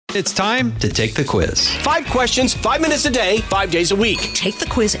It's time to take the quiz. 5 questions, 5 minutes a day, 5 days a week. Take the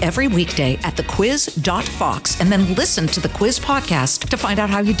quiz every weekday at thequiz.fox and then listen to the quiz podcast to find out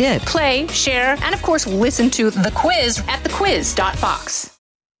how you did. Play, share, and of course, listen to The Quiz at thequiz.fox.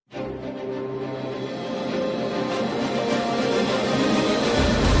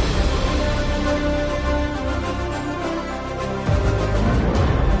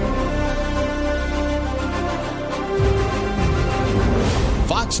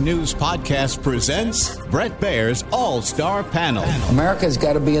 Fox News Podcast presents Bret Baier's All-Star Panel. America's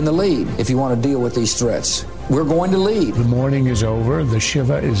got to be in the lead if you want to deal with these threats. We're going to lead. The mourning is over. The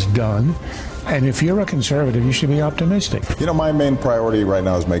Shiva is done. And if you're a conservative, you should be optimistic. You know, my main priority right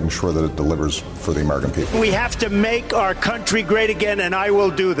now is making sure that it delivers for the American people. We have to make our country great again, and I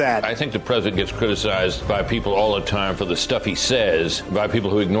will do that. I think the president gets criticized by people all the time for the stuff he says, by people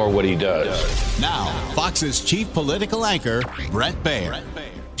who ignore what he does. Now, Fox's chief political anchor, Bret Baier.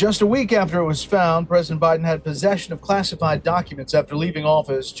 Just a week after it was found, President Biden had possession of classified documents after leaving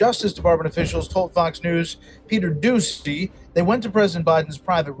office. Justice Department officials told Fox News' Peter Doocy they went to President Biden's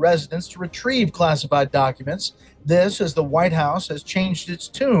private residence to retrieve classified documents. This, as the White House has changed its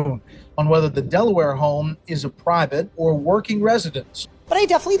tune on whether the Delaware home is a private or working residence. But I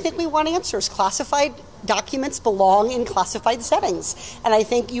definitely think we want answers. Classified documents belong in classified settings. And I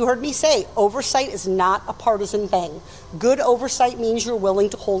think you heard me say, oversight is not a partisan thing. Good oversight means you're willing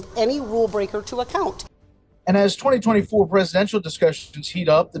to hold any rule breaker to account. And as 2024 presidential discussions heat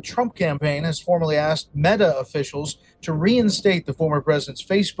up, the Trump campaign has formally asked Meta officials to reinstate the former president's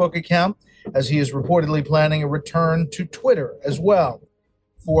Facebook account, as he is reportedly planning a return to Twitter as well.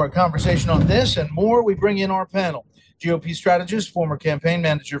 For a conversation on this and more, we bring in our panel. GOP strategist, former campaign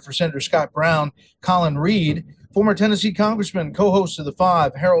manager for Senator Scott Brown, Colin Reed, former Tennessee congressman, co-host of The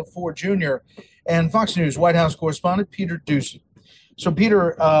Five, Harold Ford Jr., and Fox News White House correspondent, Peter Doocy. So,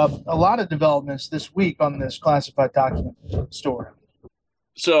 Peter, a lot of developments this week on this classified document story.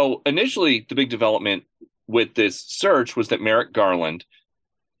 So, initially, the big development with this search was that Merrick Garland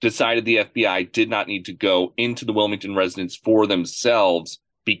decided the FBI did not need to go into the Wilmington residence for themselves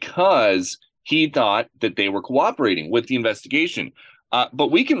because he thought that they were cooperating with the investigation. But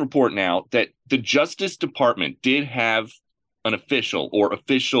we can report now that the Justice Department did have an official or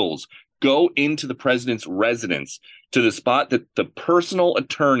officials go into the president's residence to the spot that the personal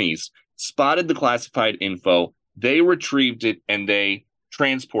attorneys spotted the classified info. They retrieved it and they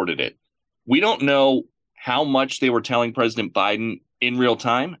transported it. We don't know how much they were telling President Biden in real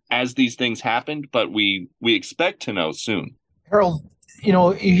time as these things happened, but we expect to know soon. Harold, you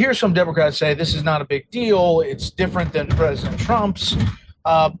know, you hear some Democrats say this is not a big deal. It's different than President Trump's,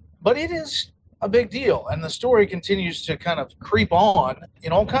 but it is a big deal. And the story continues to kind of creep on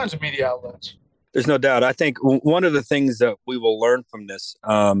in all kinds of media outlets. There's no doubt. I think one of the things that we will learn from this,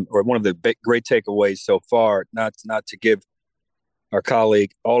 or one of the great takeaways so far, not to give our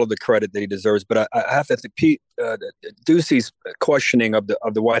colleague all of the credit that he deserves, but I have to think Pete Doocy's questioning of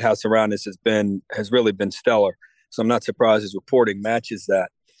the White House around this has really been stellar. So I'm not surprised his reporting matches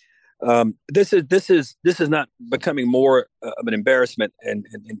that. This is not becoming more of an embarrassment and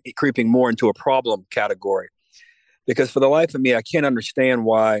creeping more into a problem category, because for the life of me, I can't understand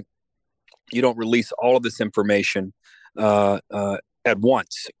why you don't release all of this information at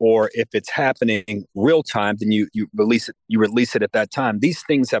once, or if it's happening real time, then you release it at that time. These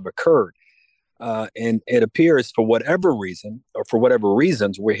things have occurred, and it appears for whatever reason or for whatever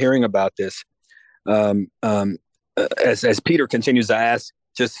reasons we're hearing about this. As Peter continues to ask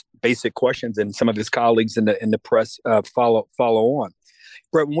just basic questions, and some of his colleagues in the press follow on.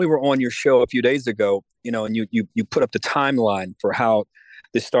 Bret, when we were on your show a few days ago, you know, and you put up the timeline for how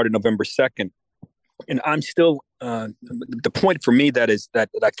this started November 2nd, and I'm still the point for me that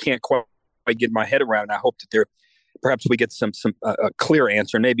I can't quite get my head around. And I hope that perhaps we get some a clear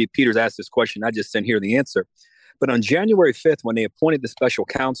answer. Maybe Peter's asked this question, I just didn't hear the answer. But on January 5th, when they appointed the special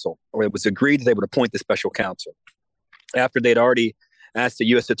counsel, or it was agreed that they would appoint the special counsel, after they'd already asked the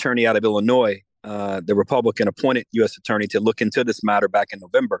U.S. attorney out of Illinois, the Republican appointed U.S. attorney, to look into this matter back in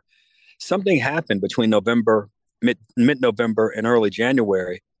November, something happened between mid-November and early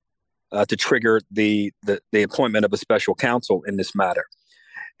January to trigger the appointment of a special counsel in this matter.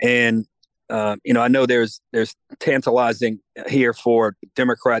 And I know there's tantalizing here for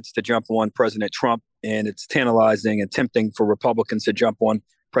Democrats to jump on President Trump, and it's tantalizing and tempting for Republicans to jump on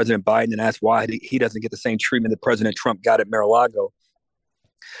President Biden and ask why he doesn't get the same treatment that President Trump got at Mar-a-Lago.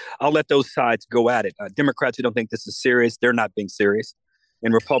 I'll let those sides go at it. Democrats who don't think this is serious, they're not being serious.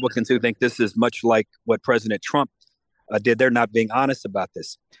 And Republicans who think this is much like what President Trump did, they're not being honest about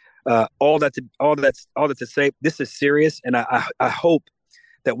this. All that to say, this is serious, and I hope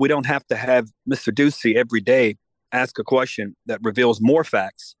that we don't have to have Mr. Ducey every day ask a question that reveals more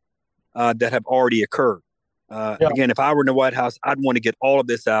facts that have already occurred. Again, if I were in the White House, I'd want to get all of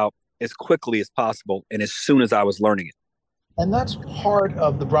this out as quickly as possible and as soon as I was learning it. And that's part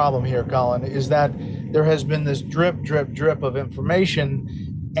of the problem here, Colin, is that there has been this drip, drip, drip of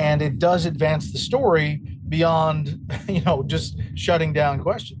information, and it does advance the story beyond, just shutting down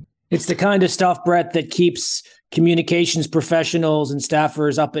questions. It's the kind of stuff, Brett, that keeps communications professionals and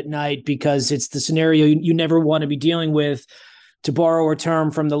staffers up at night, because it's the scenario you never want to be dealing with, to borrow a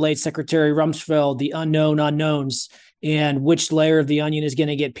term from the late Secretary Rumsfeld, the unknown unknowns, and which layer of the onion is going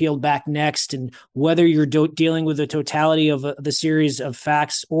to get peeled back next, and whether you're dealing with the totality of the series of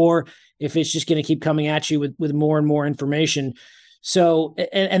facts, or if it's just going to keep coming at you with more and more information. So,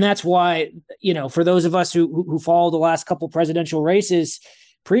 and that's why, for those of us who follow the last couple presidential races,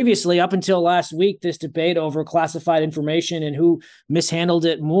 previously, up until last week, this debate over classified information and who mishandled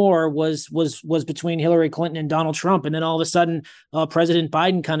it more was between Hillary Clinton and Donald Trump. And then all of a sudden, President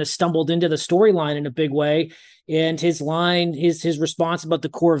Biden kind of stumbled into the storyline in a big way. And his response about the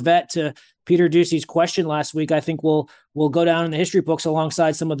Corvette to Peter Ducey's question last week, I think will go down in the history books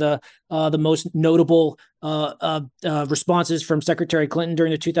alongside some of the most notable responses from Secretary Clinton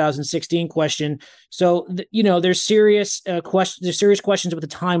during the 2016 question. So, there's serious questions. There's serious questions about the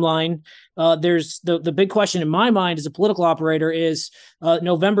timeline. There's the big question in my mind as a political operator is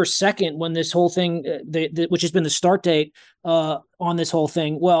November 2nd, when this whole thing, which has been the start date on this whole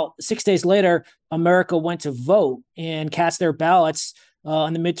thing. Well, 6 days later, America went to vote and cast their ballots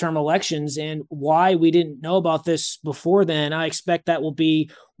in the midterm elections, and why we didn't know about this before then. I expect that will be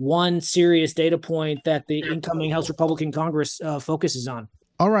one serious data point that the incoming House Republican Congress focuses on.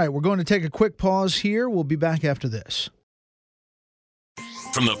 All right, we're going to take a quick pause here. We'll be back after this.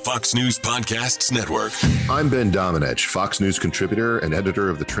 From the Fox News Podcasts Network. I'm Ben Domenech, Fox News contributor and editor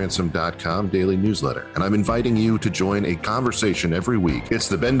of the Transom.com daily newsletter, and I'm inviting you to join a conversation every week. It's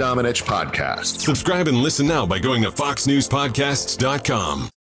the Ben Domenech Podcast. Subscribe and listen now by going to foxnewspodcasts.com.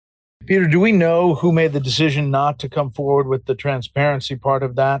 Peter, do we know who made the decision not to come forward with the transparency part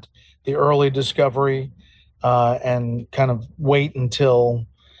of that, the early discovery, and kind of wait until,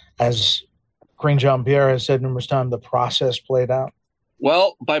 as Karine Jean-Pierre has said numerous times, the process played out?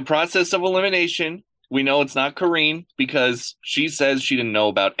 Well, by process of elimination, we know it's not Karine, because she says she didn't know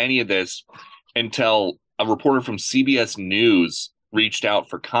about any of this until a reporter from CBS News reached out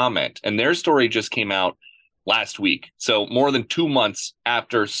for comment. And their story just came out last week. So more than 2 months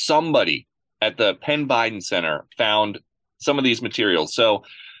after somebody at the Penn Biden Center found some of these materials. So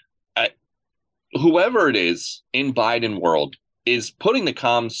whoever it is in Biden world is putting the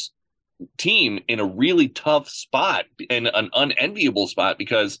comms team in a really tough spot and an unenviable spot,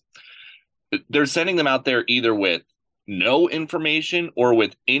 because they're sending them out there either with no information or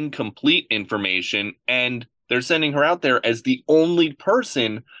with incomplete information, and they're sending her out there as the only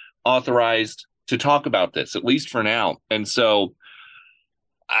person authorized to talk about this, at least for now. And so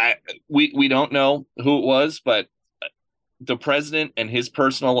we don't know who it was, but the president and his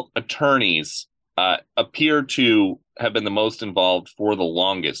personal attorneys appear to have been the most involved for the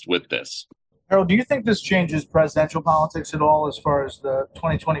longest with this. Harold, do you think this changes presidential politics at all as far as the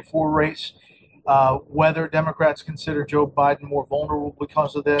 2024 race? Whether Democrats consider Joe Biden more vulnerable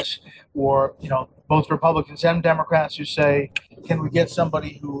because of this, or, both Republicans and Democrats who say, can we get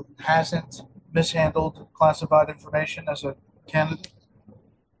somebody who hasn't mishandled classified information as a candidate?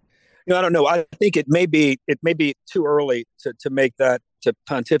 I don't know. I think it may be too early to make that, to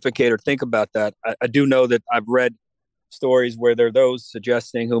pontificate or think about that. I do know that I've read stories where there are those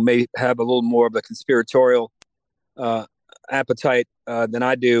suggesting, who may have a little more of a conspiratorial appetite than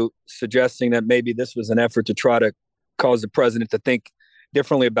I do, suggesting that maybe this was an effort to try to cause the president to think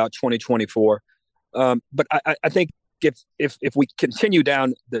differently about 2024. But I think if we continue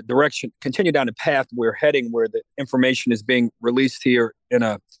down the path we're heading, where the information is being released here in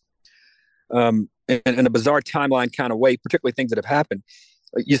a bizarre timeline kind of way, particularly things that have happened,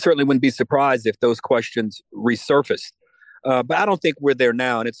 you certainly wouldn't be surprised if those questions resurfaced. But I don't think we're there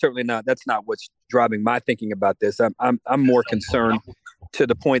now, and it's certainly not. That's not what's driving my thinking about this. I'm more concerned to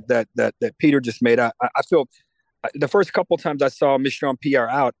the point that Peter just made. I feel the first couple of times I saw Ms. Jean-Pierre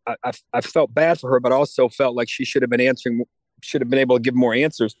out, I felt bad for her, but also felt like she should have been able to give more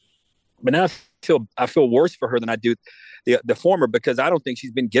answers. But now I feel worse for her than I do the former, because I don't think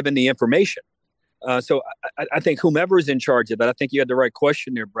she's been given the information. So I think whomever is in charge of that, I think you had the right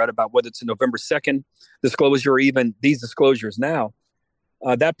question there, Brett, about whether it's a November 2nd disclosure or even these disclosures now.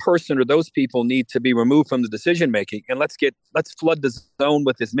 That person or those people need to be removed from the decision making, and let's flood the zone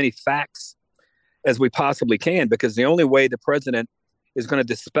with as many facts as we possibly can, because the only way the president is going to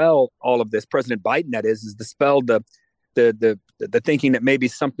dispel all of this. President Biden, that is dispel the thinking that maybe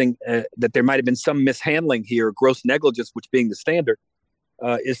something that there might have been some mishandling here, gross negligence, which being the standard,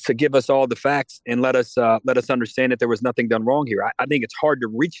 is to give us all the facts and let us understand that there was nothing done wrong here. I think it's hard to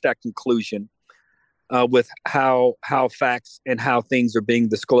reach that conclusion with how facts and how things are being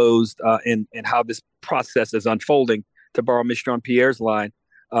disclosed and how this process is unfolding. To borrow Ms. Jean-Pierre's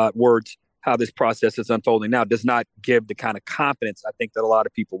words, how this process is unfolding now does not give the kind of confidence I think that a lot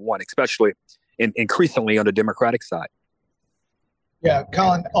of people want, especially increasingly on the Democratic side. Yeah,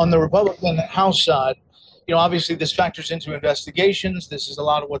 Colin, on the Republican House side, obviously this factors into investigations. This is a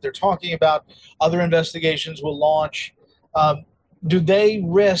lot of what they're talking about. Other investigations will launch. Do they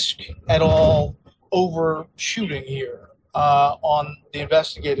risk at all overshooting here on the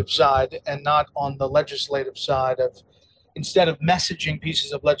investigative side and not on the legislative side of, instead of messaging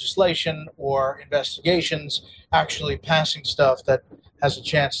pieces of legislation or investigations, actually passing stuff that has a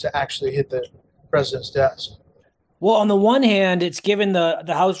chance to actually hit the president's desk? Well, on the one hand, it's given the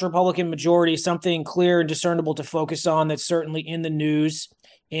House Republican majority something clear and discernible to focus on that's certainly in the news,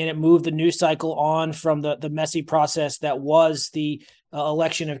 and it moved the news cycle on from the messy process that was the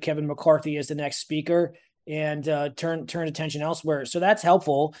election of Kevin McCarthy as the next speaker, and turn attention elsewhere. So that's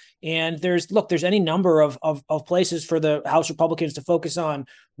helpful. And there's any number of places for the House Republicans to focus on,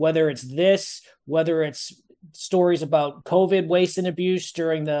 whether it's stories about COVID waste and abuse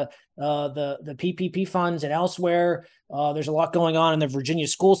during the PPP funds and elsewhere. There's a lot going on in the Virginia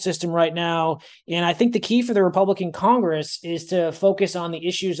school system right now. And I think the key for the Republican Congress is to focus on the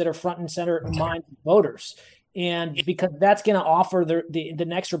issues that are front and center in mind of voters. And because that's going to offer the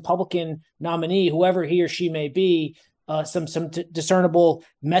next Republican nominee, whoever he or she may be, some discernible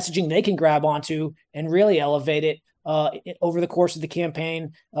messaging they can grab onto and really elevate it over the course of the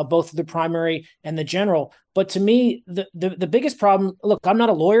campaign, both the primary and the general. But to me, the biggest problem, look, I'm not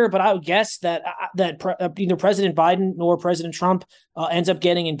a lawyer, but I would guess that neither President Biden nor President Trump ends up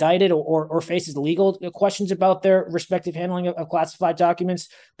getting indicted or faces legal questions about their respective handling of classified documents.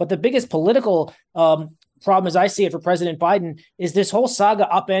 But the biggest political problem, as I see it, for President Biden is this whole saga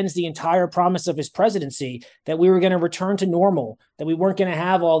upends the entire promise of his presidency, that we were going to return to normal, that we weren't going to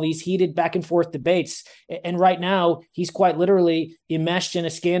have all these heated back and forth debates. And right now, he's quite literally enmeshed in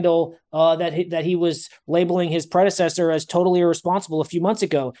a scandal that he was labeling his predecessor as totally irresponsible a few months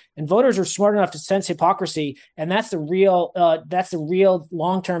ago. And voters are smart enough to sense hypocrisy. And that's the real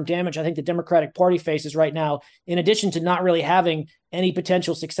long-term damage I think the Democratic Party faces right now, in addition to not really having any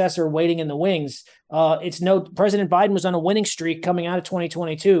potential successor waiting in the wings. President Biden was on a winning streak coming out of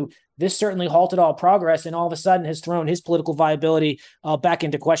 2022. This certainly halted all progress and all of a sudden has thrown his political viability back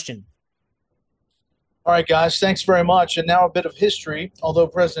into question. All right, guys, thanks very much. And now a bit of history. Although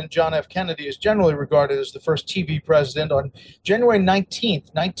President John F. Kennedy is generally regarded as the first TV president, on January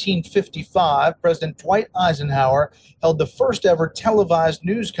 19th, 1955, President Dwight Eisenhower held the first ever televised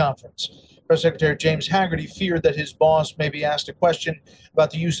news conference. Press Secretary James Hagerty feared that his boss may be asked a question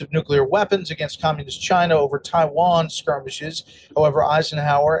about the use of nuclear weapons against communist China over Taiwan skirmishes. However,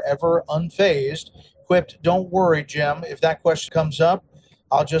 Eisenhower, ever unfazed, quipped, "Don't worry, Jim. If that question comes up,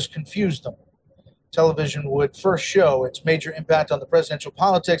 I'll just confuse them." Television would first show its major impact on the presidential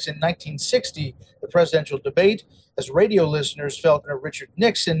politics in 1960, the presidential debate, as radio listeners felt Richard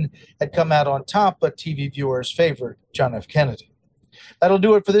Nixon had come out on top, but TV viewers favored John F. Kennedy. That'll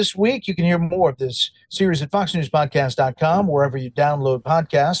do it for this week. You can hear more of this series at foxnewspodcast.com, wherever you download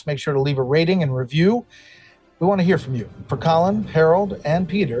podcasts. Make sure to leave a rating and review. We want to hear from you. For Colin, Harold, and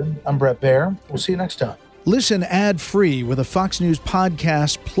Peter, I'm Brett Baer. We'll see you next time. Listen ad-free with a Fox News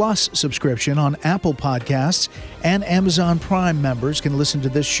Podcast Plus subscription on Apple Podcasts, and Amazon Prime members can listen to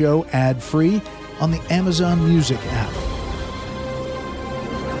this show ad-free on the Amazon Music app.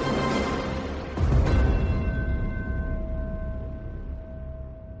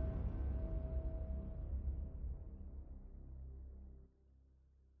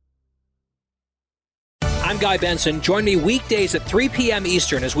 I'm Guy Benson. Join me weekdays at 3 p.m.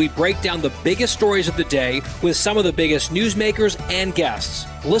 Eastern as we break down the biggest stories of the day with some of the biggest newsmakers and guests.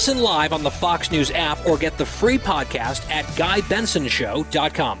 Listen live on the Fox News app or get the free podcast at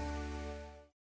GuyBensonShow.com.